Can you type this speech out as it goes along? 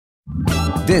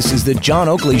This is the John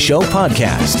Oakley Show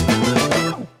podcast.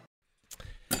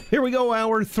 Here we go,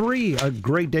 hour 3. A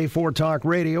great day for talk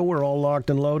radio. We're all locked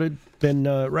and loaded. Been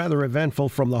rather eventful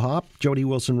from the hop. Jody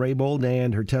Wilson-Raybould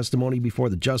and her testimony before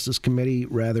the Justice Committee,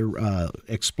 rather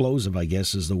explosive, I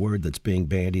guess, is the word that's being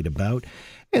bandied about.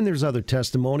 And there's other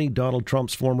testimony. Donald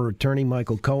Trump's former attorney,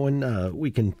 Michael Cohen. We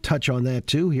can touch on that,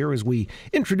 too, here as we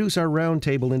introduce our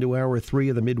roundtable into hour 3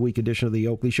 of the midweek edition of the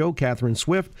Oakley Show. Catherine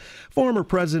Swift, former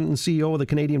president and CEO of the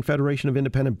Canadian Federation of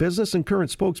Independent Business and current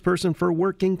spokesperson for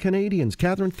Working Canadians.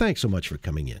 Catherine, thanks so much for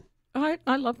coming in.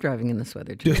 I love driving in this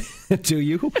weather, too. Do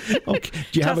you? Okay.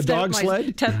 Do you have a dog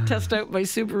sled? Test out my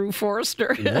Subaru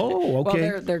Forester. Oh,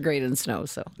 okay. Well, they're great in snow,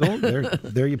 so. Oh,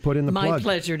 there you put in the plug. My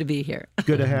pleasure to be here.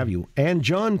 Good to have you. And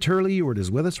John Turley-Ewart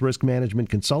is with us, risk management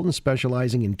consultant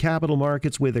specializing in capital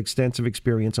markets with extensive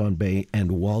experience on Bay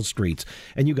and Wall Streets.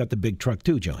 And you got the big truck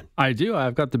too, John. I do.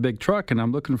 I've got the big truck, and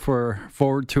I'm looking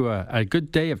forward to a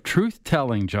good day of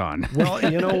truth-telling, John. Well,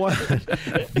 you know what?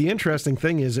 The interesting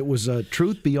thing is it was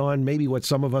truth beyond maybe what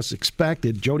some of us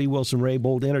expected. Jody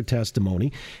Wilson-Raybould in her testimony.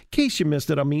 In case you missed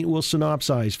it, we'll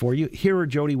synopsize for you. Here are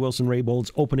Jody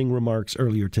Wilson-Raybould's opening remarks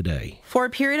earlier today. For a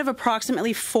period of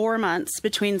approximately 4 months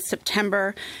between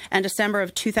September and December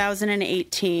of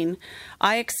 2018,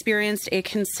 I experienced a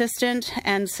consistent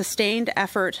and sustained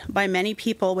effort by many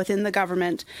people within the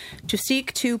government to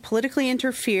seek to politically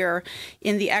interfere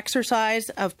in the exercise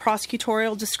of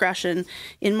prosecutorial discretion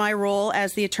in my role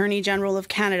as the Attorney General of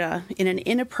Canada in an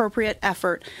inappropriate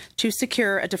effort to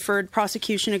secure a deferred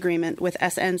prosecution agreement with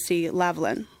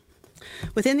SNC-Lavalin.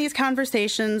 Within these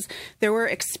conversations, there were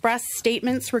expressed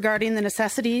statements regarding the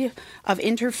necessity of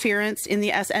interference in the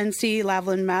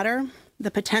SNC-Lavalin matter,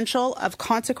 the potential of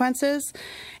consequences,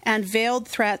 and veiled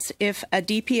threats if a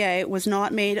DPA was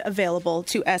not made available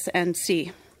to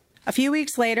SNC. A few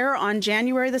weeks later, on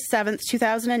January the 7th,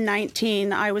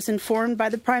 2019, I was informed by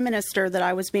the Prime Minister that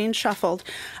I was being shuffled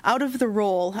out of the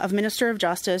role of Minister of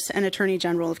Justice and Attorney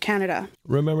General of Canada.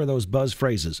 Remember those buzz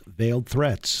phrases: veiled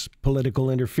threats, political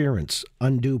interference,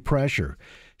 undue pressure.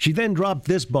 She then dropped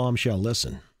this bombshell.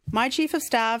 Listen. My Chief of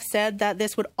Staff said that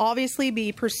this would obviously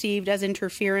be perceived as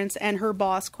interference and her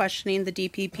boss questioning the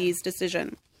DPP's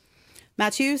decision.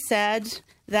 Mathieu said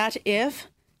that if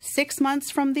 6 months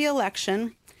from the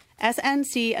election,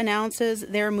 SNC announces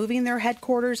they're moving their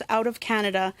headquarters out of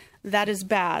Canada, that is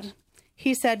bad.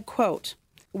 He said, quote,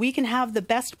 "We can have the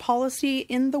best policy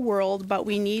in the world, but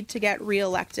we need to get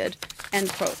reelected," end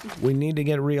quote. We need to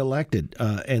get reelected.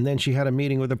 And then she had a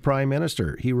meeting with the Prime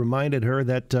Minister. He reminded her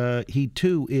that he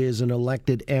too is an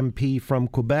elected MP from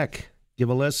Quebec. Give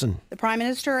a listen. The Prime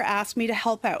Minister asked me to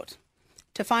help out,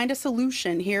 to find a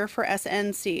solution here for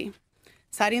SNC,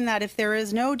 citing that if there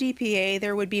is no DPA,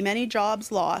 there would be many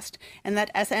jobs lost and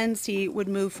that SNC would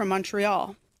move from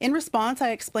Montreal. In response,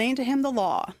 I explained to him the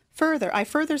law. I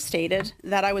further stated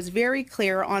that I was very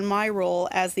clear on my role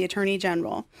as the Attorney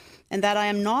General and that I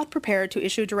am not prepared to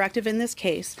issue a directive in this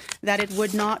case, that it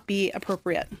would not be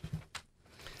appropriate.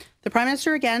 The Prime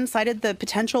Minister again cited the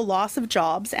potential loss of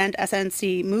jobs and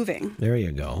SNC moving. There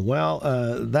you go. Well,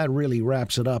 that really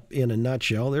wraps it up in a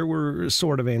nutshell. There were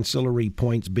sort of ancillary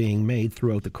points being made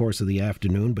throughout the course of the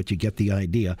afternoon, but you get the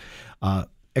idea.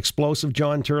 Explosive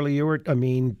John Turley-Ewart.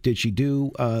 Did she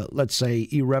do, let's say,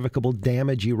 irrevocable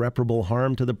damage, irreparable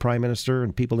harm to the Prime Minister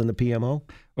and people in the PMO?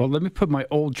 Well, let me put my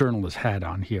old journalist hat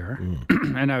on here.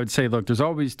 And I would say, look, there's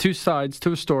always two sides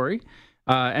to a story.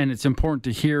 And it's important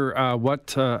to hear what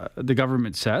the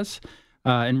government says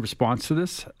in response to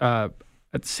this. At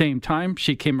the same time,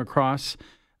 she came across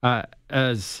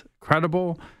as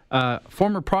credible.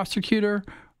 Former prosecutor,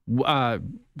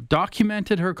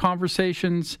 documented her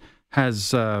conversations,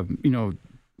 has the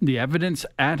evidence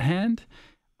at hand.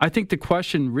 I think the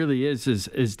question really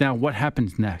is now what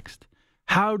happens next.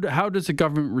 How does the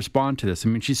government respond to this?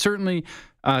 She certainly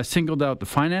singled out the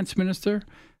finance minister,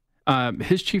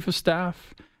 his chief of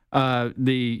staff, Gerald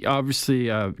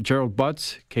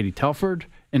Butts, Katie Telford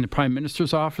in the Prime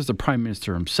Minister's office, the Prime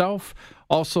Minister himself,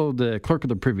 also the clerk of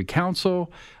the Privy Council.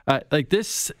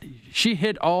 She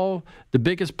hit all the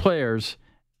biggest players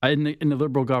in the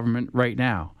Liberal government right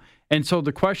now. And so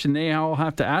the question they all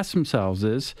have to ask themselves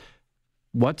is,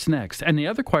 what's next? And the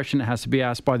other question that has to be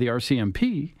asked by the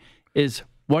RCMP is,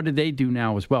 what do they do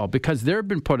now as well? Because they've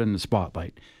been put in the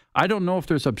spotlight. I don't know if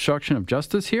there's obstruction of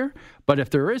justice here, but if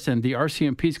there isn't, the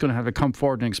RCMP is going to have to come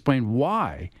forward and explain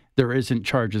why there isn't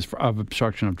charges of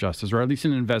obstruction of justice, or at least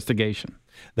an investigation.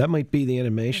 That might be the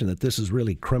intimation that this is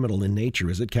really criminal in nature,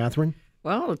 is it, Catherine?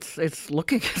 Well, it's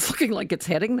looking like it's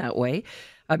heading that way.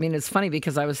 I mean, it's funny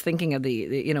because I was thinking of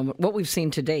the what we've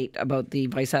seen to date about the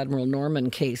Vice Admiral Norman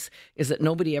case is that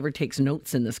nobody ever takes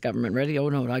notes in this government. Ready? Oh,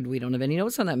 no, we don't have any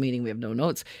notes on that meeting. We have no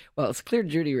notes. Well, it's clear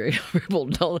Judy Wilson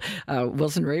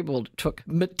Raybould took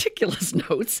meticulous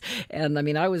notes. And I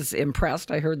mean, I was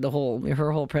impressed. I heard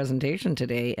her whole presentation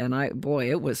today, and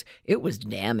it was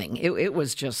damning. It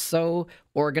was just so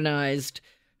organized,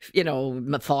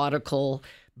 methodical.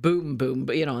 Boom, boom,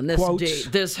 on this quotes.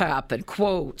 date, this happened.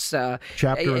 Quotes,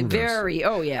 chapter and very.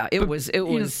 Oh yeah, it was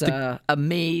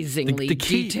amazingly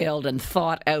detailed and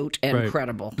thought out and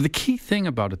credible. The key thing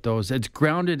about it, though, is it's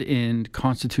grounded in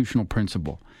constitutional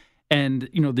principle. And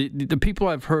the people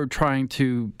I've heard trying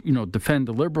to defend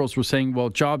the Liberals were saying, well,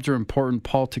 jobs are important,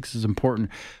 politics is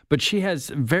important, but she has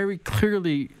very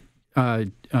clearly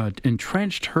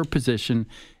entrenched her position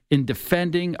in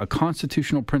defending a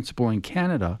constitutional principle in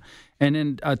Canada. And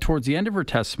then towards the end of her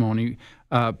testimony,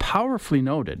 powerfully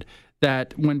noted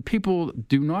that when people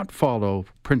do not follow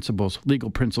legal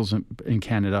principles in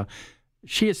Canada,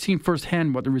 she has seen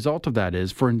firsthand what the result of that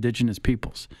is for Indigenous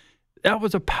peoples. That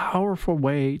was a powerful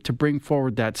way to bring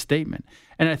forward that statement.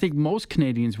 And I think most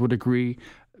Canadians would agree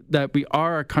that we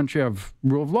are a country of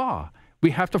rule of law. We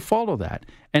have to follow that.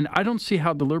 And I don't see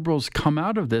how the Liberals come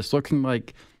out of this looking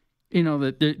like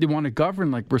that they want to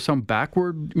govern like we're some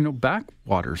backwater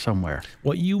somewhere.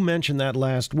 Well, you mentioned that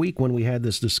last week when we had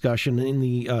this discussion in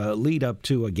the lead up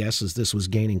to, I guess, as this was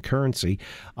gaining currency,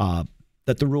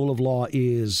 that the rule of law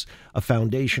is a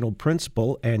foundational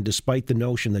principle, and despite the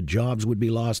notion that jobs would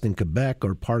be lost in Quebec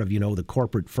or part of, the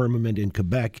corporate firmament in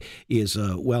Quebec is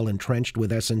well entrenched with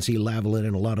SNC-Lavalin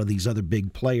and a lot of these other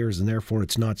big players, and therefore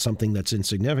it's not something that's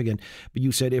insignificant. But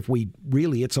you said it's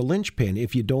a linchpin.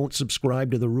 If you don't subscribe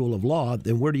to the rule of law,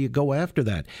 then where do you go after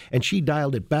that? And she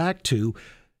dialed it back to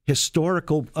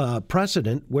historical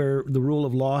precedent where the rule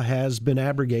of law has been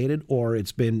abrogated or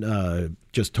it's been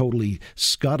just totally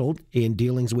scuttled in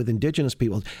dealings with Indigenous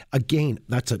people. Again,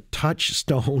 that's a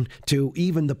touchstone to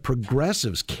even the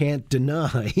progressives can't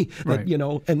deny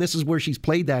that, and this is where she's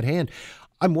played that hand.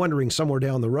 I'm wondering somewhere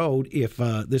down the road if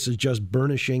this is just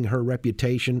burnishing her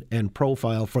reputation and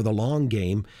profile for the long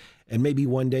game. And maybe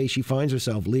one day she finds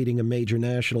herself leading a major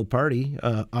national party,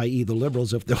 i.e. the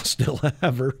Liberals, if they'll still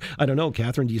have her. I don't know,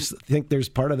 Catherine, do you think there's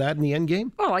part of that in the end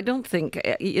game? Well, I don't think,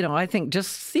 I think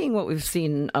just seeing what we've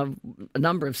seen of a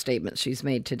number of statements she's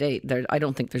made to date, I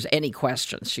don't think there's any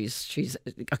questions. She's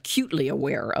acutely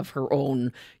aware of her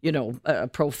own,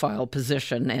 profile,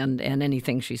 position, and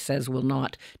anything she says will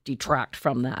not detract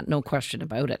from that. No question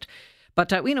about it.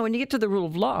 But, when you get to the rule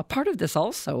of law, part of this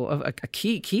also, a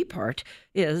key part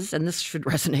is, and this should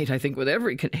resonate, I think, with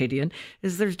every Canadian,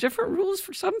 is there's different rules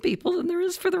for some people than there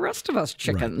is for the rest of us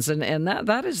chickens. Right. And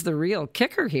that is the real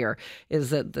kicker here, is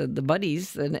that the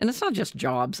buddies, and it's not just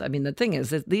jobs. I mean, the thing is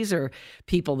that these are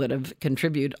people that have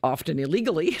contributed often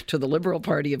illegally to the Liberal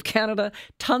Party of Canada,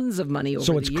 tons of money over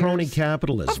the years. So it's crony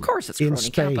capitalism. Of course it's crony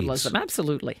capitalism.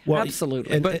 Absolutely. Well,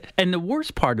 absolutely. And the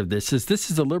worst part of this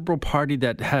is a Liberal Party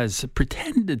that has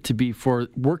pretended to be for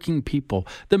working people.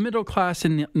 The middle class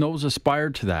and those aspire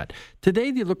to that.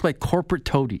 Today they look like corporate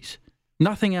toadies.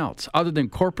 Nothing else other than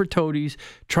corporate toadies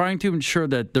trying to ensure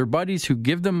that their buddies who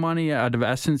give them money out of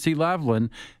SNC-Lavalin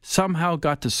somehow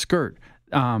got to skirt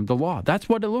the law. That's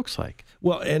what it looks like.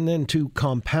 Well, and then to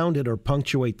compound it or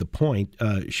punctuate the point,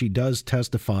 she does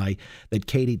testify that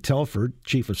Katie Telford,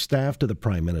 Chief of Staff to the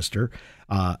Prime Minister,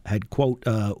 had, quote,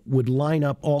 would line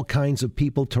up all kinds of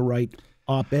people to write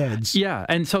op-eds. Yeah,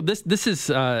 and so this is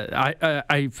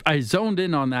I zoned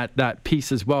in on that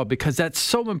piece as well, because that's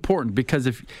so important. Because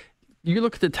if you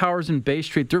look at the towers in Bay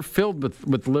Street, they're filled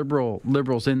with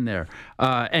liberals in there,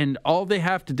 and all they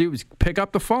have to do is pick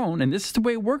up the phone, and this is the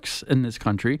way it works in this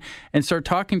country, and start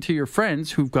talking to your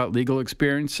friends who've got legal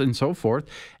experience and so forth,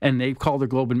 and they call the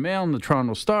Globe and Mail and the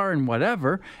Toronto Star and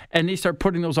whatever, and they start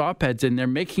putting those op-eds in there,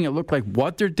 making it look like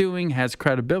what they're doing has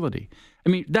credibility. I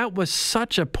mean, that was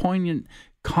such a poignant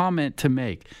comment to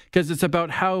make, because it's about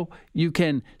how you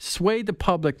can sway the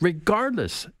public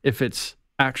regardless if it's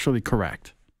actually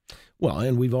correct. Well,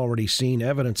 and we've already seen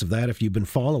evidence of that if you've been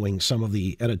following some of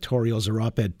the editorials or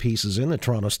op-ed pieces in the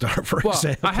Toronto Star, for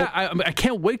example. I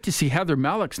can't wait to see Heather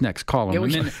Malick's next column.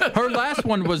 Her last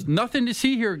one was nothing to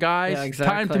see here, guys. Yeah,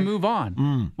 exactly. Time to move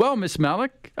on. Well, Miss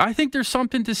Malick, I think there's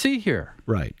something to see here.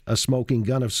 Right, a smoking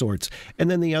gun of sorts.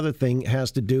 And then the other thing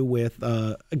has to do with,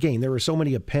 again, there are so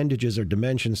many appendages or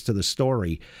dimensions to the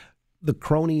story. The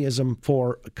cronyism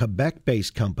for a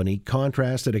Quebec-based company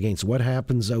contrasted against what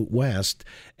happens out west,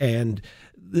 and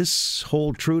this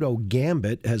whole Trudeau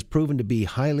gambit has proven to be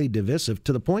highly divisive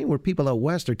to the point where people out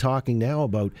west are talking now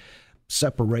about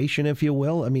separation, if you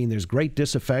will. I mean, there's great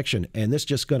disaffection, and this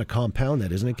just going to compound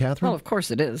that, isn't it, Catherine? Well, of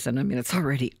course it is. And I mean, it's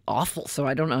already awful. So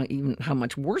I don't know even how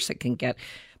much worse it can get.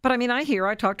 But I mean,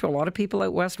 I talk to a lot of people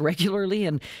out west regularly,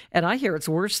 and I hear it's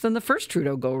worse than the first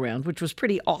Trudeau go-round, which was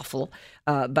pretty awful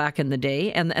back in the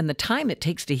day. And the time it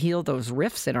takes to heal those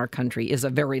rifts in our country is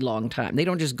a very long time. They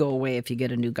don't just go away if you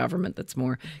get a new government that's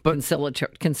more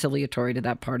conciliatory to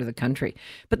that part of the country.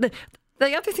 But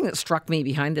the other thing that struck me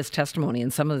behind this testimony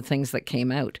and some of the things that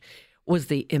came out was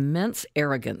the immense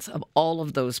arrogance of all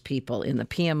of those people in the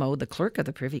PMO, the clerk of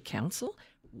the Privy Council.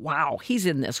 Wow, he's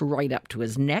in this right up to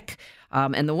his neck.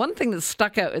 And the one thing that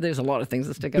stuck out, there's a lot of things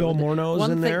that stick out. Bill Morneau's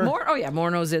in there?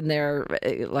 Morneau's in there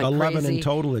like 11 crazy. In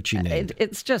total that she named.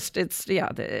 It's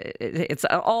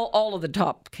all of the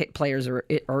top players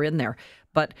are in there.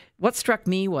 But what struck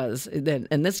me was that,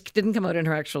 and this didn't come out in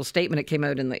her actual statement, it came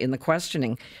out in the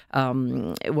questioning,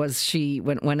 was she,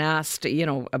 when asked,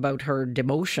 about her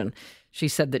demotion, she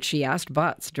said that she asked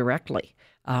Butts directly,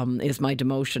 is my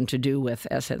demotion to do with the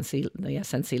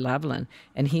SNC-Lavalin?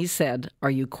 And he said, are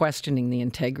you questioning the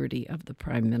integrity of the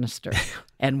Prime Minister?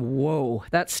 And whoa,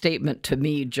 that statement to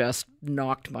me just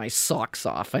knocked my socks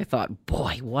off. I thought,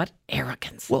 boy, what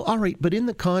arrogance. Well, all right, but in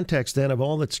the context then of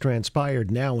all that's transpired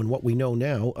now and what we know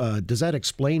now, does that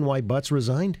explain why Butts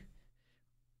resigned?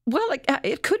 Well,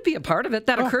 it could be a part of it.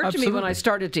 That occurred absolutely. to me when I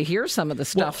started to hear some of the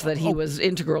stuff that he was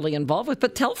integrally involved with.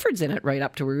 But Telford's in it right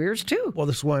up to her ears, too. Well,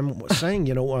 that's why I'm saying,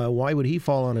 why would he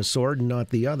fall on his sword and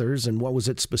not the others? And what was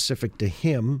it specific to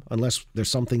him, unless there's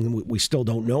something we still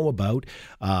don't know about,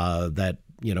 that,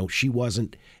 she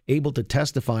wasn't able to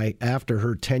testify after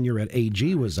her tenure at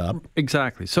AG was up?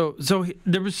 Exactly. So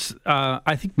there was,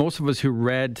 I think most of us who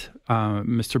read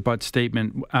Mr. Butt's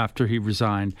statement after he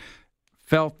resigned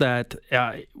felt that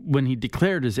when he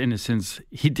declared his innocence,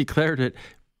 he declared it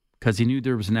because he knew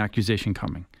there was an accusation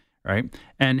coming, right?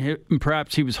 And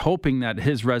perhaps he was hoping that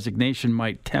his resignation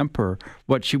might temper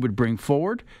what she would bring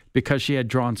forward because she had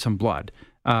drawn some blood,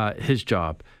 his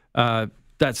job.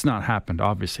 That's not happened,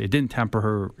 obviously. It didn't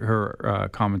temper her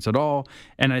comments at all.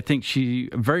 And I think she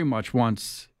very much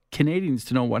wants Canadians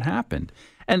to know what happened.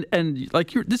 And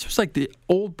this was like the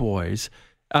old boys.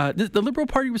 The Liberal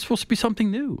Party was supposed to be something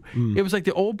new. It was like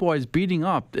the old boys beating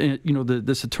up,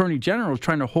 this Attorney General is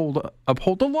trying to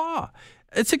uphold the law.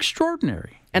 It's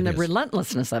extraordinary. And the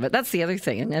relentlessness of it. That's the other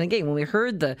thing. And again, when we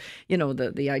heard the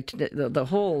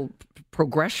whole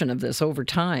progression of this over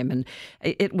time, and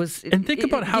it was. And think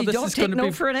about how this is going to be. You don't take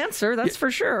no for an answer, that's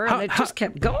for sure. And it just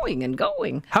kept going and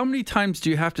going. How many times do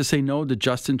you have to say no to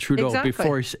Justin Trudeau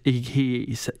before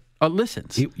he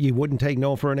listens? You wouldn't take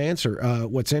no for an answer.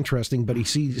 What's interesting, but he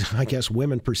sees, I guess,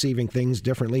 women perceiving things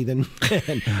differently than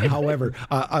men. However,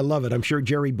 I love it. I'm sure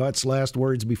Jerry Butt's last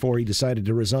words before he decided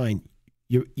to resign.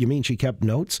 You mean she kept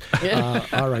notes?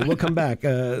 All right, we'll come back.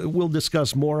 We'll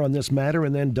discuss more on this matter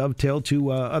and then dovetail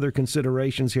to other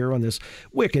considerations here on this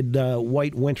wicked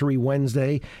white wintry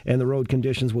Wednesday, and the road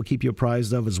conditions we'll keep you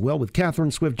apprised of as well. With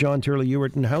Catherine Swift, John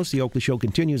Turley-Ewart in the house, the Oakley Show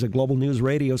continues at Global News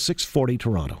Radio 640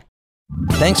 Toronto.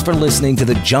 Thanks for listening to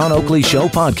the John Oakley Show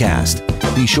podcast.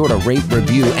 Be sure to rate,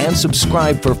 review, and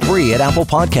subscribe for free at Apple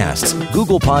Podcasts,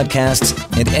 Google Podcasts,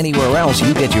 and anywhere else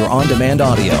you get your on-demand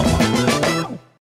audio.